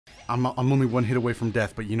I'm only one hit away from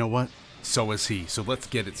death, but you know what? So is he. So let's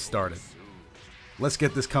get it started. Let's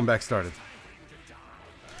get this comeback started.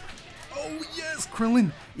 Oh yes,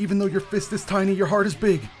 Krillin! Even though your fist is tiny, your heart is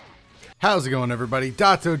big. How's it going, everybody?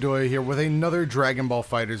 Dotodoya here with another Dragon Ball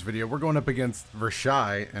FighterZ video. We're going up against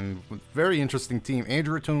Vershai, and with a very interesting team.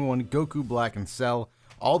 Android 21, Goku Black, and Cell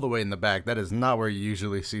all the way in the back. That is not where you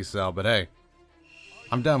usually see Cell, but hey,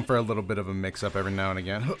 I'm down for a little bit of a mix-up every now and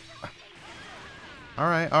again.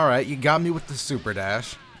 Alright, you got me with the super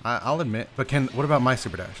dash. I'll admit, but what about my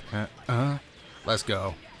super dash? Let's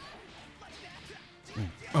go.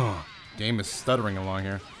 Game is stuttering along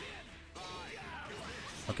here.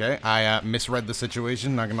 Okay, I misread the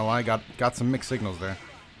situation, not gonna lie, got some mixed signals there.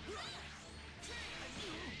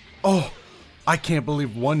 Oh, I can't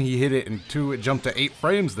believe one, he hit it, and two, it jumped to 8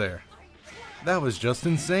 frames there. That was just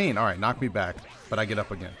insane. Alright, knock me back, but I get up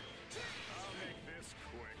again.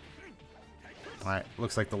 Alright,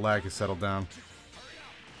 looks like the lag has settled down.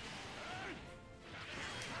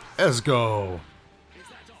 Let's go.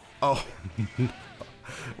 Oh,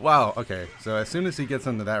 wow, okay, so as soon as he gets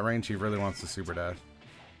into that range, he really wants to super dash.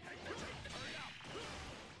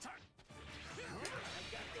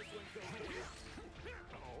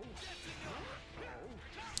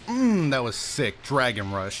 That was sick.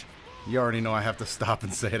 Dragon Rush. You already know I have to stop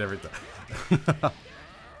and say it every time.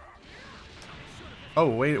 Oh,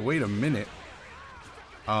 wait a minute.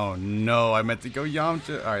 Oh no, I meant to go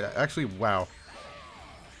Yamcha. Alright, actually, wow.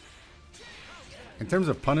 In terms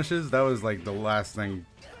of punishes, that was like the last thing.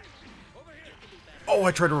 Oh,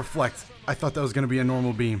 I tried to reflect. I thought that was going to be a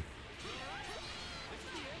normal beam.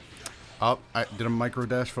 Oh, I did a micro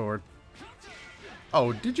dash forward.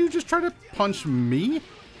 Oh, did you just try to punch me?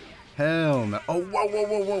 Hell no. Oh,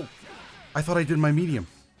 whoa. I thought I did my medium.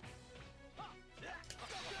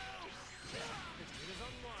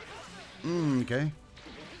 Okay.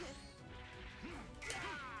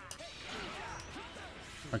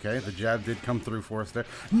 Okay, the jab did come through for us there.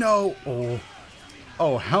 No!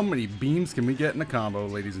 Oh, how many beams can we get in a combo,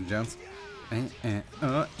 ladies and gents?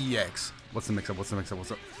 EX. What's the mix-up? What's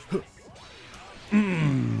up?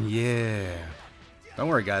 Yeah. Don't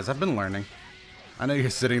worry, guys. I've been learning. I know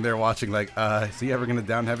you're sitting there watching like, is he ever going to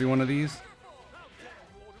down heavy one of these?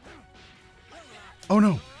 Oh,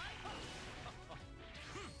 no.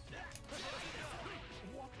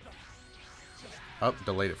 Oh,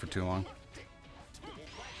 delayed it for too long.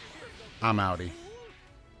 I'm outie.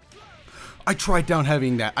 I tried down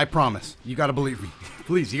heavying that. I promise. You gotta believe me.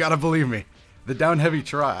 Please, you gotta believe me. The down heavy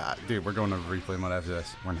try. Dude, we're going to replay mode after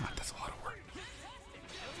this. We're not. That's a lot of work.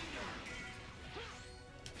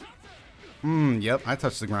 Yep. I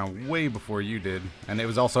touched the ground way before you did. And it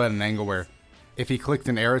was also at an angle where if he clicked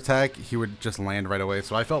an air attack, he would just land right away.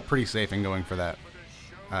 So I felt pretty safe in going for that.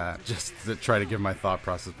 Just to try to give my thought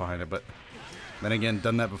process behind it. But then again,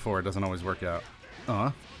 done that before. It doesn't always work out.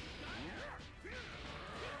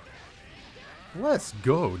 Let's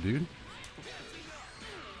go, dude.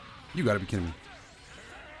 You gotta be kidding me.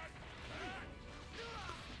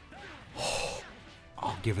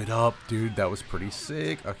 I'll give it up, dude. That was pretty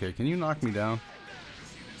sick. Okay, can you knock me down?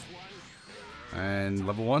 And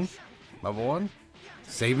level 1? Level 1?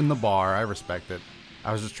 Saving the bar. I respect it.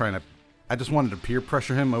 I was just trying to... I just wanted to peer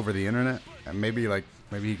pressure him over the internet. And maybe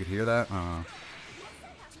he could hear that. I don't know.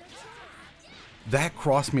 That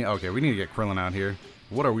crossed me... Okay, we need to get Krillin out here.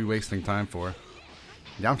 What are we wasting time for?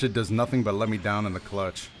 Yamcha does nothing but let me down in the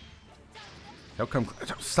clutch. He'll come...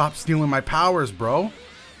 Stop stealing my powers, bro.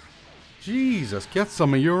 Jesus, get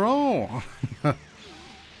some of your own.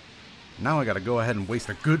 Now I gotta go ahead and waste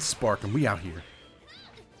a good spark, and we out here.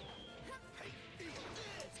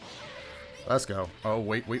 Let's go. Oh,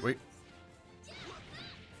 wait. Okay,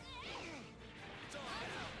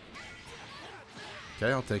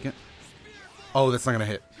 I'll take it. Oh, that's not gonna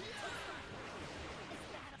hit.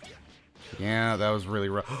 Yeah, that was really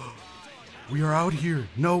rough. We are out here.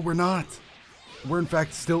 No, we're not. We're in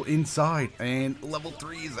fact still inside. And level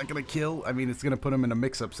 3 is not gonna kill. I mean, it's gonna put him in a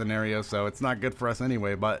mix-up scenario, so it's not good for us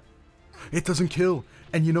anyway, but it doesn't kill.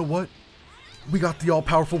 And you know what? We got the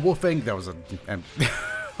all-powerful Wolfang. That was a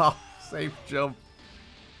safe jump.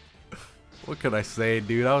 What could I say,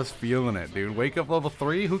 dude? I was feeling it, dude. Wake up level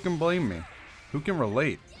 3? Who can blame me? Who can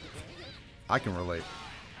relate? I can relate.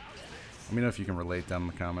 Let me know if you can relate down in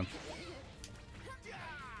the comments.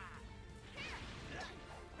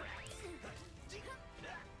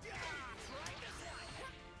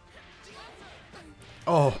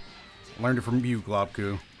 Oh, learned it from you,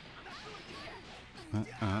 Globku.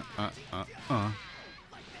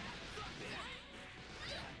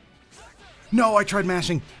 No, I tried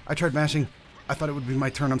mashing. I thought it would be my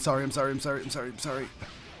turn. I'm sorry.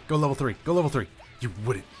 Go level 3. Go level 3. You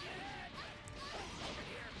wouldn't.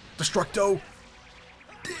 Destructo.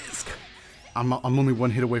 Disc. I'm only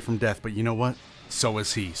one hit away from death, but you know what? So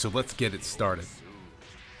is he. So let's get it started.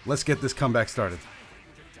 Let's get this comeback started.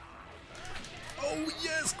 Oh,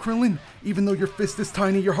 yes, Krillin. Even though your fist is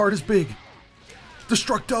tiny, your heart is big.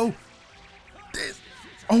 Destructo. Disc.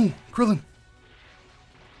 Oh, Krillin.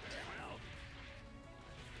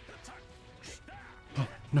 Oh,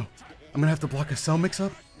 no. I'm gonna have to block a cell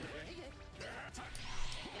mix-up.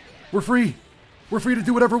 We're free. We're free to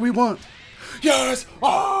do whatever we want. Yes!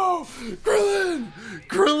 Oh! Krillin!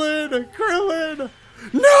 Krillin! Krillin!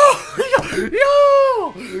 No!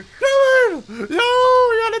 Yo! Krillin! Yo!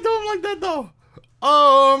 You gotta do him like that though.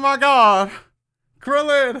 Oh my god.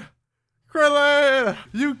 Krillin! Krillin!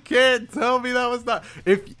 You can't tell me that was not.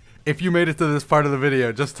 If you made it to this part of the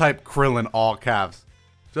video, just type Krillin all caps.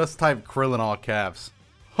 Just type Krillin all caps.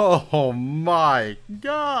 Oh my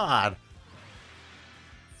god.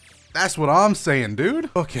 That's what I'm saying, dude.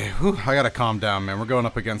 Okay, whew, I gotta calm down, man. We're going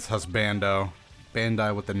up against Husbando.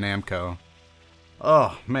 Bandai with the Namco.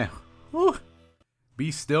 Oh, man. Whew.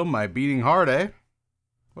 Be still my beating heart, eh?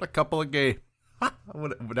 What a couple of games.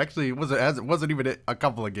 Actually, it wasn't even a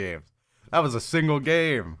couple of games. That was a single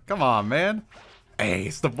game. Come on, man. Hey,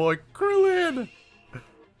 it's the boy Krillin.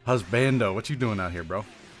 Husbando, what you doing out here, bro?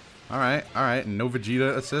 Alright, alright. No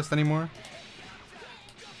Vegeta assist anymore?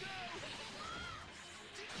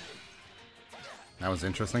 That was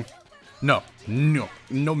interesting. No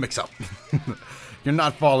mix-up. You're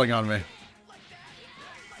not falling on me.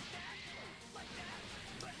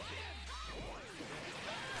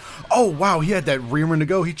 Oh, wow, he had that rearing to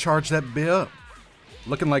go. He charged that bit up.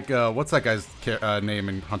 Looking like, what's that guy's name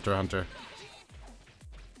in Hunter x Hunter?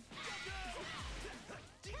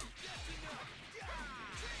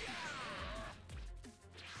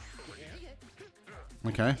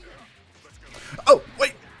 Okay. Oh,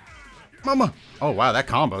 wait! Mama! Oh, wow, that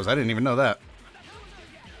combos. I didn't even know that.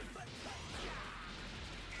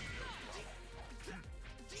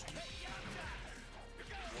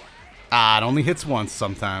 Ah, it only hits once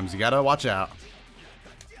sometimes. You gotta watch out.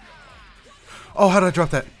 Oh, how did I drop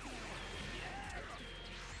that?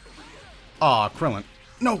 Aw, Krillin.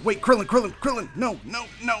 No, wait, Krillin. No.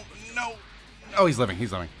 Oh, he's living.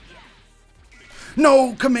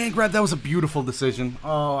 No, command grab. That was a beautiful decision.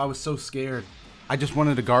 Oh, I was so scared. I just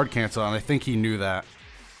wanted to guard cancel, and I think he knew that.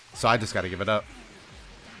 So I just gotta give it up.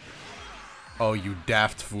 Oh, you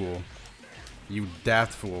daft fool. You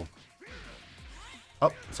daft fool.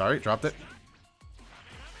 Oh, sorry, dropped it.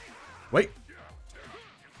 Wait.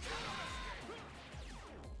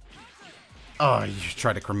 Oh, you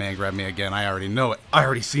tried to command grab me again. I already know it. I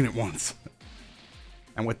already seen it once.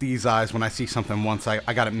 And with these eyes, when I see something once, I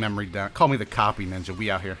got it memory down. Call me the copy ninja.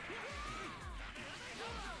 We out here.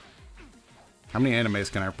 How many animes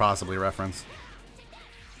can I possibly reference?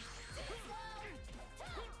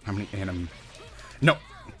 How many anime? No.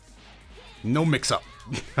 No mix-up.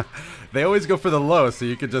 They always go for the low, so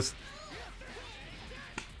you could just...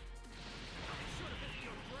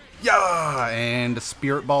 Yeah! And a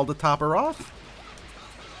spirit ball to top her off?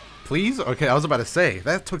 Please? Okay, I was about to say,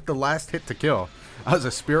 that took the last hit to kill. I was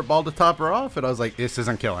a spirit ball to top her off, and I was like, this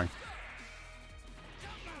isn't killing.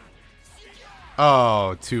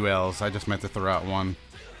 Oh, 2 L's. I just meant to throw out 1.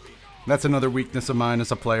 That's another weakness of mine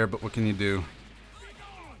as a player, but what can you do?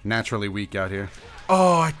 Naturally weak out here.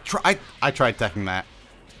 Oh, I tried teching that.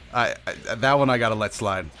 That one I gotta let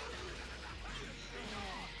slide.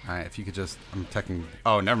 Alright, if you could just... I'm teching...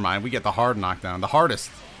 Oh, never mind. We get the hard knockdown. The hardest.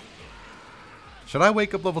 Should I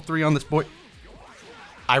wake up level 3 on this boy?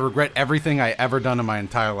 I regret everything I ever done in my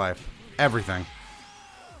entire life. Everything.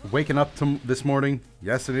 Waking up to this morning,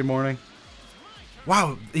 yesterday morning.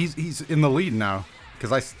 Wow, he's in the lead now.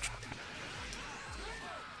 Because I...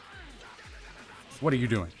 What are you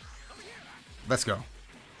doing? Let's go.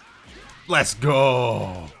 Let's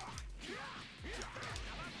go.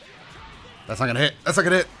 That's not gonna hit. That's not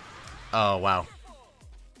gonna hit. Oh, wow.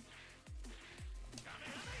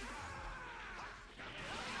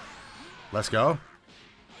 Let's go.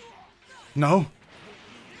 No.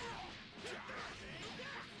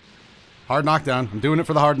 Hard knockdown. I'm doing it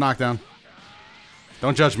for the hard knockdown.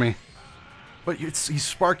 Don't judge me. But he's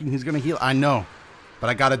sparking. He's gonna heal. I know. But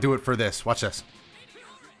I gotta do it for this. Watch this.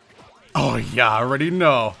 Oh, yeah. I already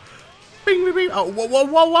know. Bing, bing, bing. Oh, whoa, whoa,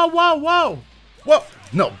 whoa, whoa, whoa, whoa. Whoa.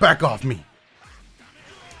 No, back off me.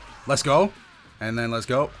 Let's go. And then let's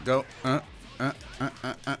go. Go.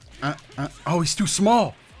 Oh, he's too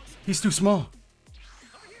small. He's too small.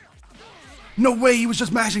 No way. He was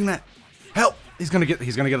just mashing that. Help. He's gonna get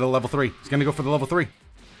a level 3. He's gonna go for the level 3.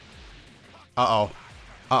 Uh-oh.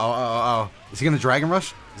 Uh-oh. Is he gonna Dragon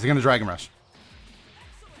Rush? Is he gonna Dragon Rush?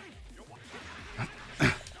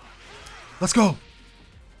 Let's go!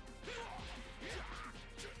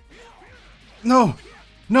 No!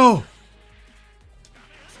 No!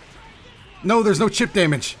 No, there's no chip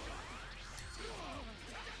damage.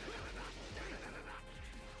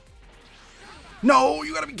 No,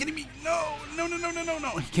 you gotta be kidding me. No.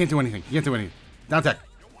 He can't do anything. Down attack.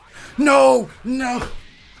 No.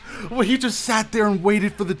 Well, he just sat there and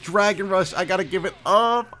waited for the Dragon Rush. I gotta give it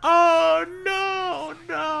up. Oh,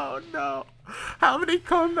 no. How many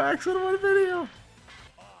comebacks in one video?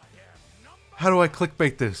 How do I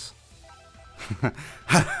clickbait this?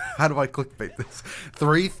 How do I clickbait this?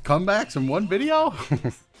 3 comebacks in one video?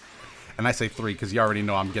 And I say 3 because you already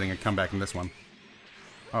know I'm getting a comeback in this one.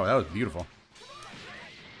 Oh, that was beautiful.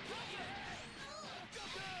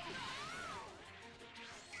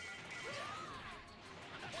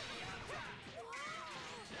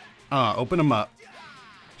 Open them up.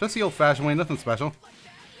 Just the old-fashioned way, nothing special.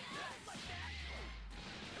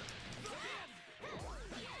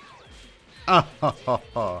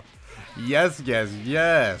 Oh, yes.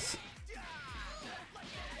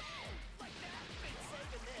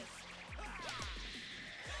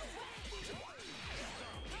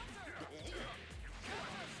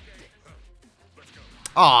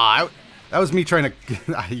 Oh, that was me trying to...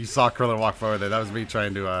 You saw Krillin walk forward there. That was me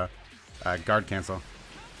trying to guard cancel.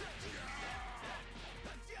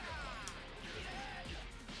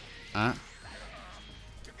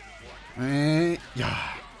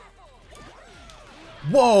 Yeah.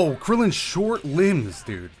 Whoa, Krillin's short limbs,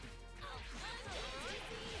 dude.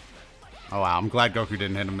 Oh, wow. I'm glad Goku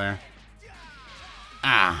didn't hit him there.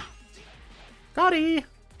 Got he.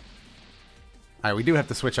 Alright, we do have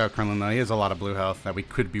to switch out Krillin, though. He has a lot of blue health that we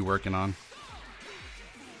could be working on.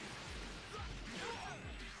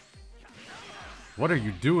 What are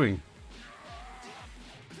you doing?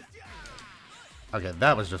 Okay,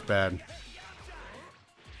 that was just bad.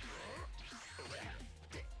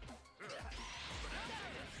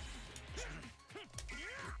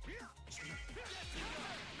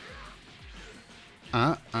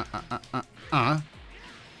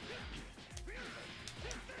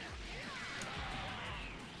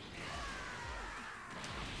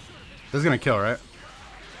 This is gonna kill, right?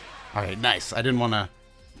 Alright, nice. I didn't want to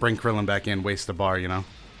bring Krillin back in, waste the bar, you know?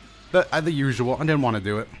 The usual. I didn't want to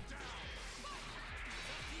do it.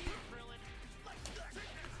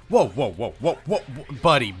 Whoa.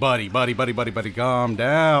 Buddy. Calm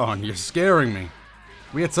down. You're scaring me.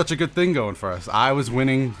 We had such a good thing going for us. I was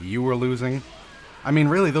winning. You were losing. I mean,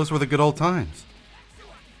 really, those were the good old times.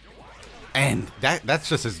 And that's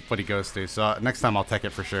just what he goes to. So next time I'll take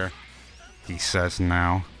it for sure. He says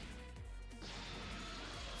now.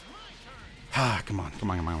 Come on.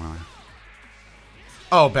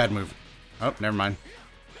 Oh, bad move. Oh, never mind.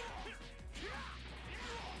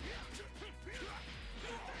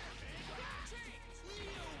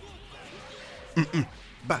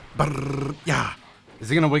 Yeah. Is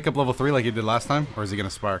he gonna wake up level 3 like he did last time? Or is he gonna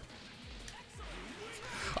spark?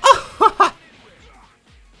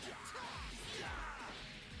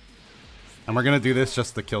 And we're gonna do this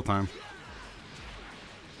just to kill time.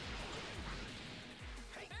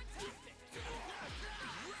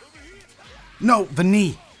 No, the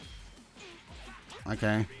knee.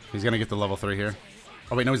 Okay, he's gonna get the level 3 here.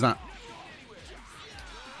 Oh wait, no, he's not.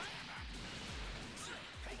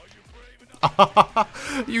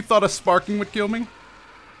 You thought a sparking would kill me?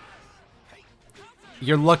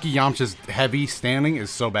 Your lucky Yamcha's heavy standing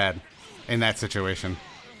is so bad in that situation.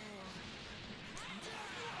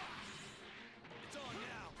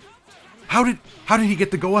 How did he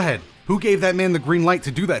get the go-ahead? Who gave that man the green light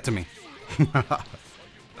to do that to me?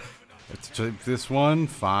 Let's take this one.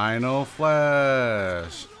 Final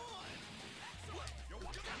flash.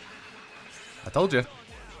 I told you.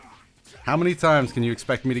 How many times can you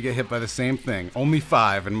expect me to get hit by the same thing? Only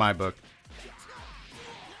 5 in my book.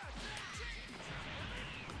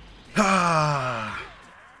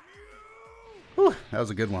 Whew, that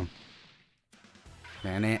was a good one.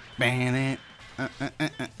 Ban it.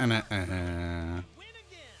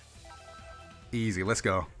 Easy, let's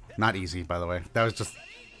go. Not easy, by the way. That was just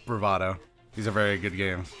bravado. These are very good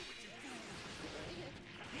games.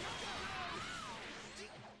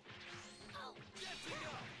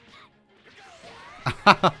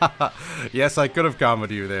 Yes, I could have comboed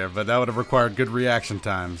you there, but that would have required good reaction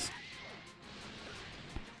times.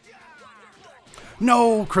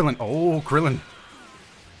 No, Krillin. Oh, Krillin.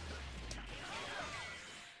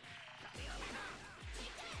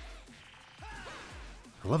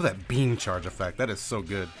 I love that beam charge effect. That is so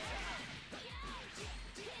good.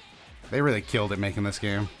 They really killed it making this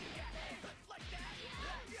game.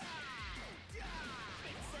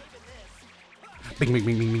 Bing, bing,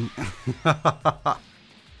 bing, bing, bing.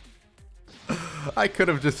 I could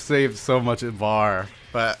have just saved so much in bar,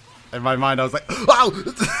 but in my mind I was like, "Wow,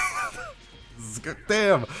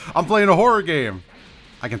 damn! I'm playing a horror game."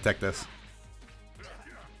 I can tech this.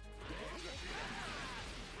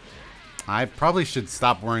 I probably should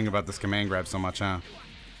stop worrying about this command grab so much, huh?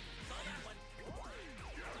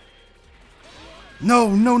 No,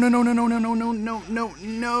 no, no, no, no, no, no, no, no, no, no,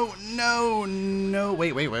 no, no, no.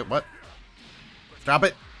 Wait, wait, wait, what? Drop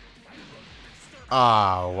it.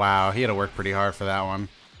 Oh, wow. He had to work pretty hard for that one.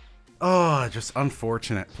 Oh, just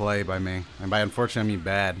unfortunate play by me. And by unfortunate, I mean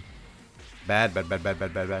bad. Bad, bad, bad, bad,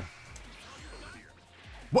 bad, bad, bad.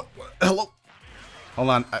 What? Hello? Hold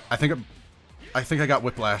on. I think I got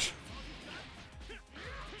whiplash.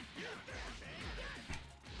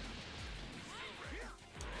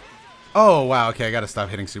 Oh, wow. Okay, I gotta stop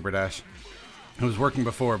hitting super dash. It was working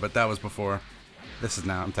before, but that was before. This is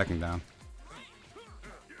now. I'm teching down.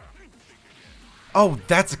 Oh,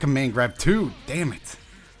 that's a command grab too. Damn it.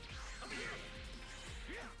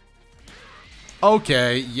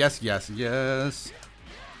 Okay. Yes, yes, yes.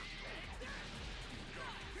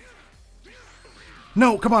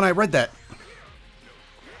 No, come on. I read that.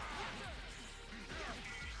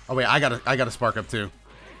 Oh wait, I gotta spark up too.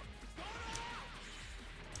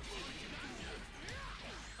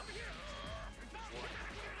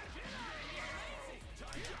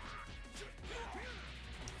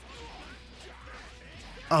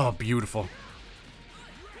 Oh, beautiful.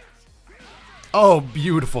 Oh,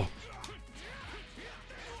 beautiful.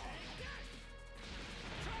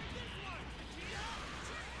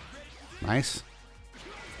 Nice.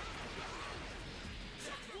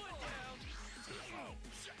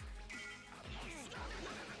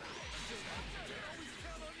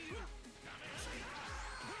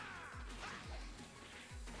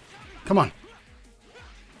 Come on.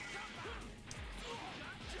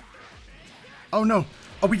 Oh, no.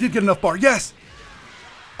 Oh, we did get enough bar. Yes!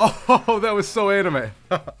 Oh, that was so anime.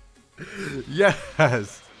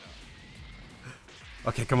 Yes.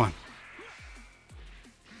 Okay, come on.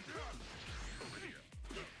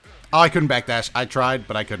 Oh, I couldn't backdash. I tried,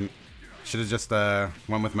 but I couldn't. Should have just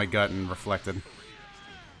went with my gut and reflected.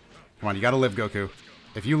 Come on, you gotta live, Goku.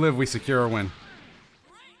 If you live, we secure a win.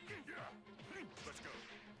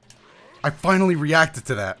 I finally reacted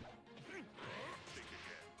to that.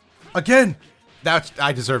 Again!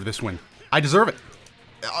 I deserve this win. I deserve it.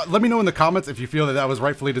 Let me know in the comments if you feel that that was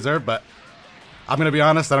rightfully deserved, but I'm gonna be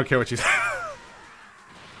honest, I don't care what you say.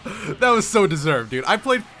 That was so deserved, dude. I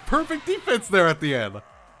played perfect defense there at the end.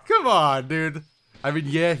 Come on, dude. I mean,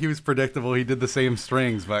 yeah, he was predictable. He did the same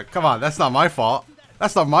strings, but come on, that's not my fault.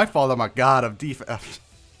 That's not my fault. I'm a god of defense.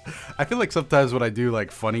 I feel like sometimes when I do like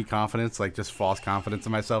funny confidence, like just false confidence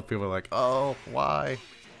in myself, people are like, "Oh, why?"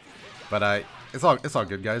 But it's all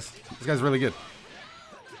good, guys. This guy's really good.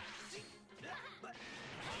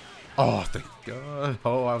 Oh, thank God.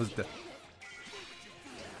 Oh, I was dead.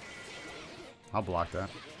 I'll block that.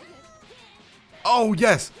 Oh,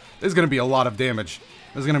 yes! There's gonna be a lot of damage.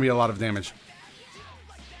 There's gonna be a lot of damage.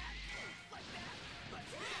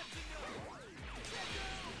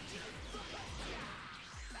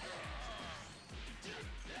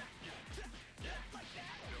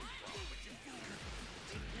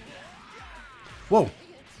 Whoa!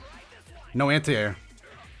 No anti-air.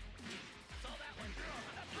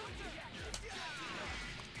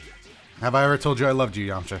 Have I ever told you I loved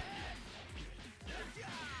you, Yamcha?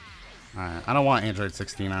 Alright, I don't want Android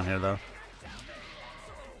 16 on here, though.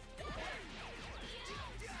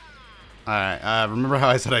 Alright, remember how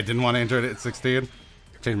I said I didn't want Android at 16?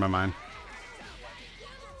 Changed my mind.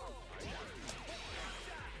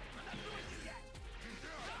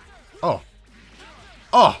 Oh.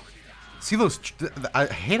 Oh! See those... I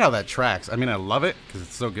hate how that tracks. I mean, I love it, because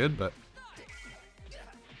it's so good, but...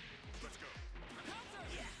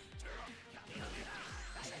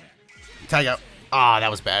 Tag out. Ah, that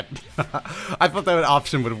was bad. I thought that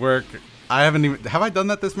option would work. I haven't even... Have I done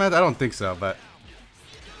that this match? I don't think so, but...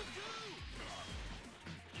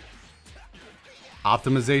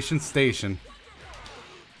 Optimization station.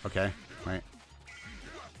 Okay, right.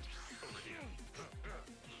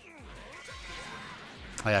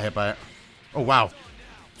 I got hit by it. Oh, wow.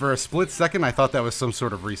 For a split second, I thought that was some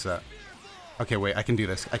sort of reset. Okay, wait, I can do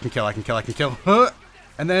this. I can kill, I can kill, I can kill. Huh!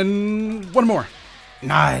 And then... one more.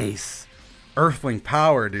 Nice. Earthling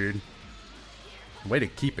power, dude. Way to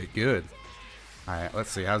keep it good. Alright,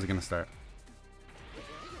 let's see. How's it gonna start?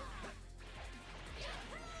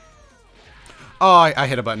 Oh, I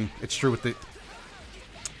hit a button. It's true with the...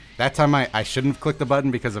 That time I shouldn't have clicked the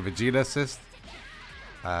button because of Vegeta assist.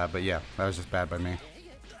 But yeah, that was just bad by me.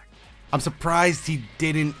 I'm surprised he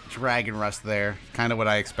didn't Dragon Rush there. Kind of what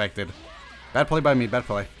I expected. Bad play by me, bad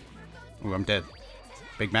play. Ooh, I'm dead.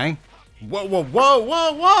 Big Bang? Whoa, whoa, whoa,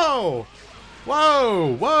 whoa, whoa!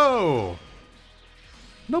 Whoa, whoa!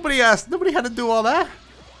 Nobody had to do all that.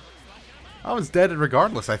 I was dead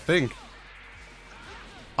regardless, I think.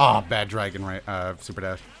 Oh, bad Dragon, right? Super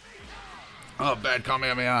Dash. Oh, bad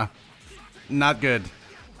Kamehameha. Not good.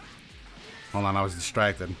 Hold on, I was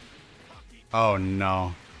distracted. Oh,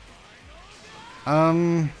 no.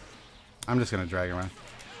 I'm just gonna Dragon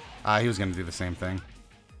Rush. He was gonna do the same thing.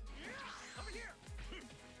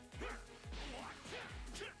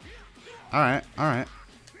 Alright, alright.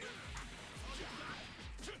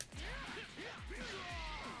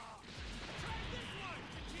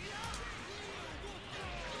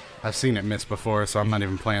 I've seen it miss before, so I'm not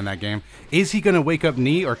even playing that game. Is he gonna wake up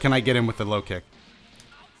knee, or can I get him with the low kick?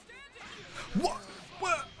 What?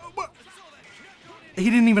 What? He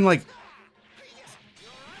didn't even, like...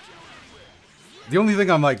 The only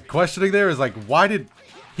thing I'm, like, questioning there is, like, why did...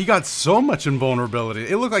 He got so much invulnerability.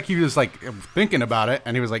 It looked like he was, like, thinking about it,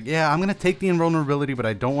 and he was like, yeah, I'm gonna take the invulnerability, but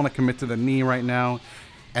I don't want to commit to the knee right now.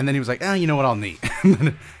 And then he was like, you know what, I'll knee.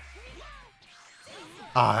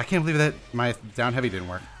 I can't believe that my down heavy didn't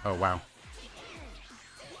work. Oh, wow.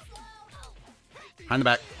 Behind the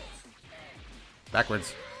back.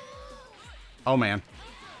 Backwards. Oh, man.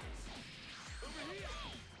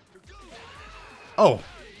 Oh.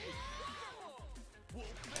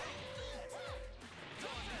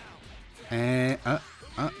 And,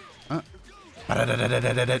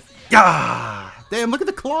 Yeah! Damn, look at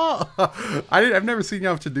the claw! I've never seen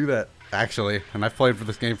Yamcha do that, actually. And I've played for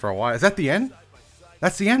this game for a while. Is that the end?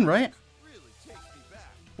 That's the end, right?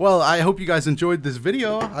 Well, I hope you guys enjoyed this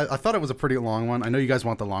video. I thought it was a pretty long one. I know you guys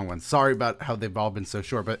want the long one. Sorry about how they've all been so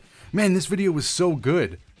short, but man, this video was so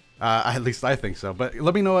good. At least I think so. But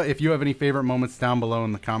let me know if you have any favorite moments down below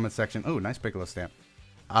in the comment section. Oh, nice Piccolo stamp.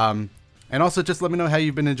 And also just let me know how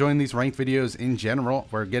you've been enjoying these ranked videos in general.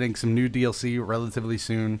 We're getting some new DLC relatively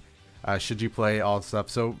soon. Should you play all the stuff.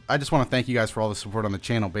 So I just want to thank you guys for all the support on the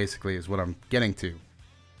channel, basically, is what I'm getting to.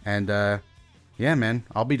 And, yeah, man,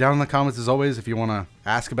 I'll be down in the comments as always if you want to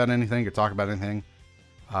ask about anything or talk about anything.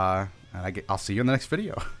 And I'll see you in the next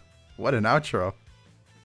video. What an outro.